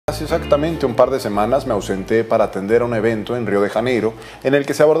Hace exactamente un par de semanas me ausenté para atender a un evento en Río de Janeiro en el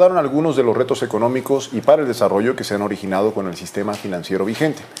que se abordaron algunos de los retos económicos y para el desarrollo que se han originado con el sistema financiero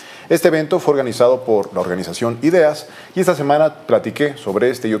vigente. Este evento fue organizado por la organización Ideas y esta semana platiqué sobre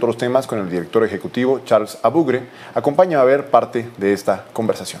este y otros temas con el director ejecutivo Charles Abugre. Acompáñame a ver parte de esta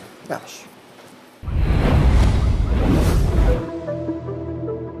conversación. Veamos.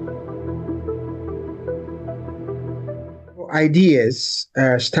 IDEAS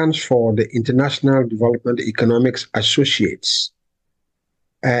stands for the International Development Economics Associates.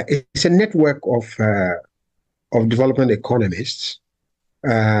 It's a network of development economists,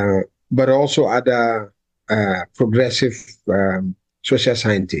 but also other progressive social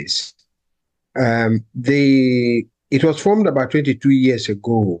scientists. It was formed about 22 years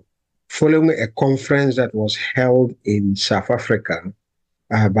ago, following a conference that was held in South Africa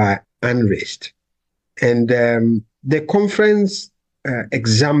by UNRIST. And the conference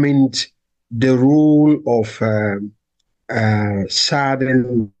examined the role of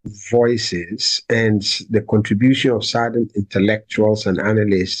certain voices and the contribution of certain intellectuals and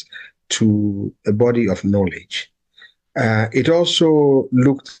analysts to a body of knowledge. It also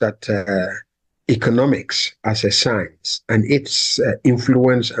looked at economics as a science and its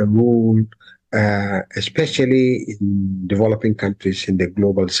influence and role, especially in developing countries in the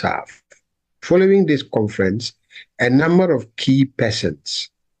global south. Following this conference, a number of key persons,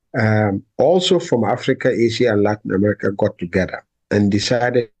 also from Africa, Asia, and Latin America, got together and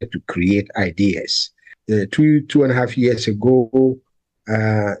decided to create IDEAS. 2.5 years ago,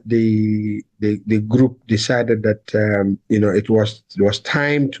 the group decided that it was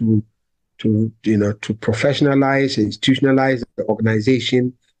time to professionalize, institutionalize the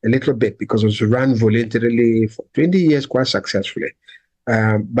organization a little bit, because it was run voluntarily for 20 years quite successfully.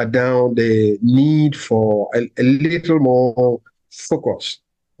 But now the need for a little more focus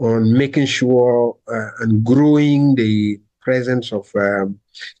on making sure and growing the presence of the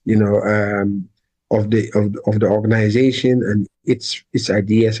organization and its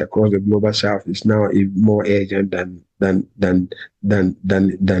ideas across the global south is now more urgent than in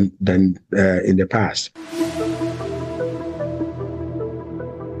the past.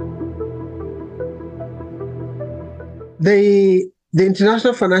 The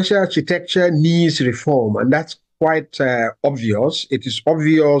international financial architecture needs reform, and that's quite obvious. It is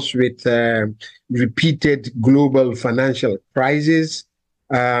obvious with repeated global financial crises,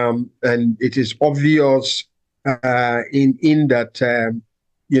 and it is obvious in that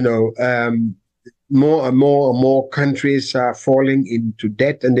more and more countries are falling into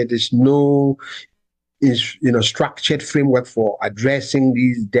debt, and there is no structured framework for addressing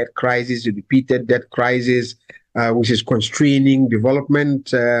these debt crises, the repeated debt crisis. Which is constraining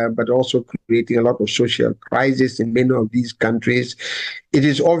development, but also creating a lot of social crisis in many of these countries. It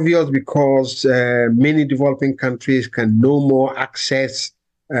is obvious because many developing countries can no more access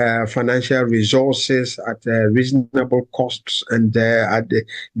financial resources at reasonable costs and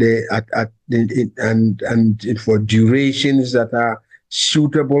for durations that are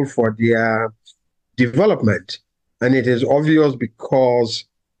suitable for their development. And it is obvious because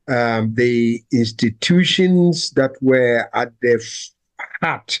the institutions that were at the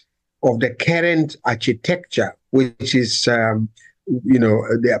heart of the current architecture, which is the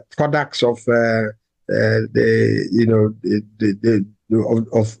products of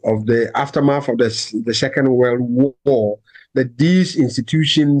the aftermath of the Second World War, that these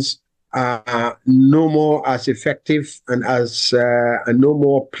institutions are no more as effective and no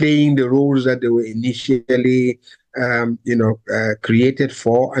more playing the roles that they were initially created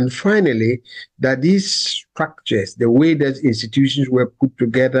for. And finally, that these structures, the way that institutions were put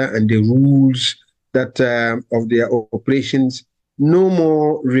together and the rules that of their operations no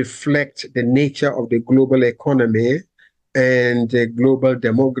more reflect the nature of the global economy and the global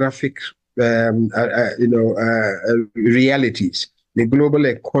demographic realities. The global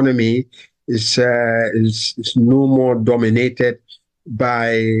economy is no more dominated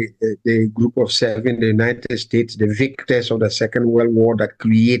by the group of seven, the United States, the victors of the Second World War that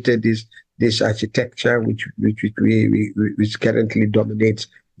created this architecture, which currently dominates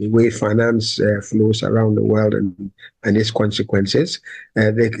the way finance flows around the world and its consequences.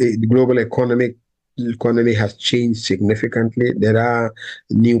 The global economy has changed significantly. There are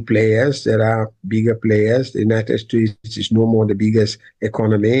new players, there are bigger players. The United States is no more the biggest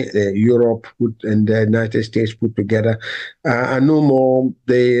economy. Europe and the United States put together are no more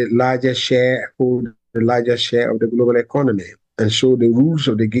the largest share of the global economy. And so the rules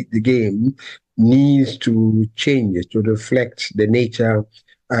of the game needs to change to reflect the nature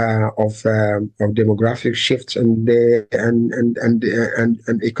of demographic shifts and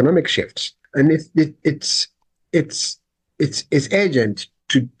economic shifts, and it's urgent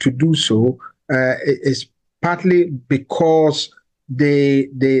to do so. It's partly because the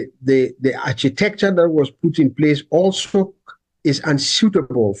architecture that was put in place also is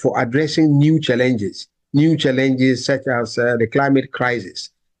unsuitable for addressing new challenges such as the climate crisis,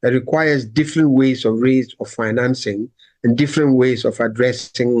 that requires different ways of financing and different ways of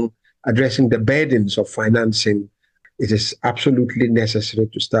addressing the burdens of financing. It is absolutely necessary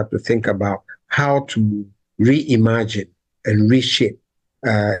to start to think about how to reimagine and reshape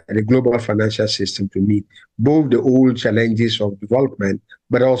the global financial system to meet both the old challenges of development,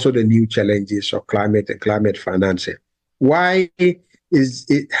 but also the new challenges of climate and climate financing. Why has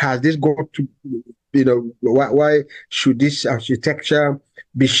this got to, why should this architecture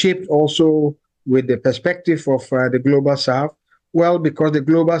be shaped also with the perspective of the global south? Well, because the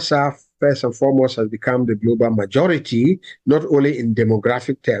global south, first and foremost, has become the global majority, not only in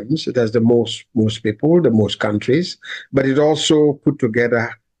demographic terms, it has the most people, the most countries, but it also put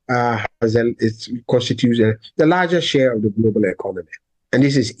together, it constitutes the largest share of the global economy. And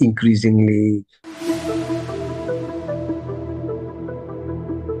this is increasingly...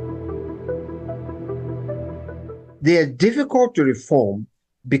 They are difficult to reform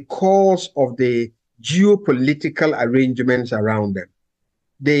because of the geopolitical arrangements around them.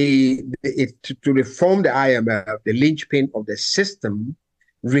 To reform the IMF, the linchpin of the system,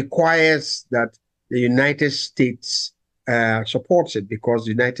 requires that the United States supports it, because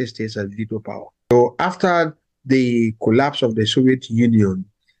the United States has veto power. So after the collapse of the Soviet Union,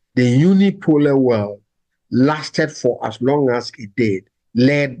 the unipolar world lasted for as long as it did,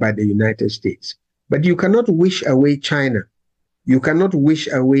 led by the United States. But you cannot wish away China. You cannot wish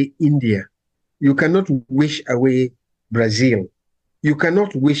away India. You cannot wish away Brazil. You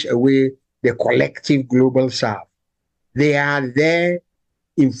cannot wish away the collective global south. They are there,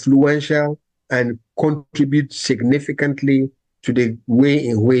 influential, and contribute significantly to the way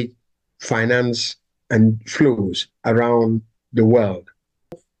in which finance and flows around the world.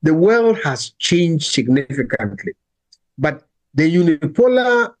 The world has changed significantly, but the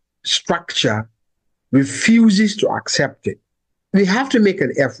unipolar structure refuses to accept it. We have to make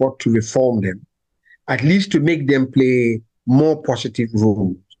an effort to reform them, at least to make them play more positive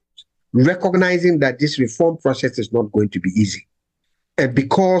roles, recognizing that this reform process is not going to be easy. And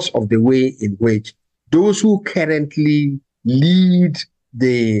because of the way in which those who currently lead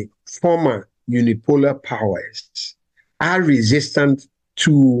the former unipolar powers are resistant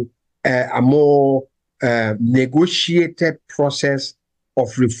to a more negotiated process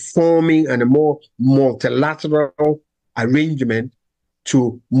of reforming and a more multilateral arrangement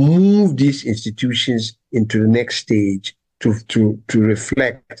to move these institutions into the next stage to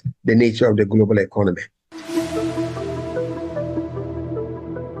reflect the nature of the global economy.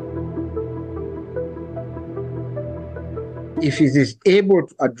 If it is able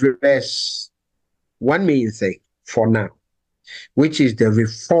to address one main thing for now, which is the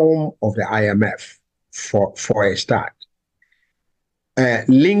reform of the IMF for a start,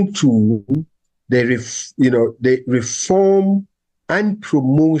 linked to the reform and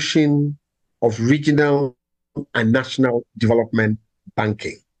promotion of regional and national development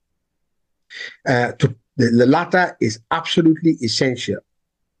banking. The latter is absolutely essential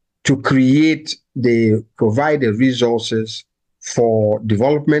to provide the resources for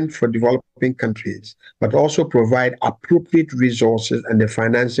development for developing countries, but also provide appropriate resources and the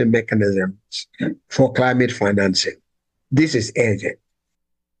financing mechanisms for climate financing. This is urgent.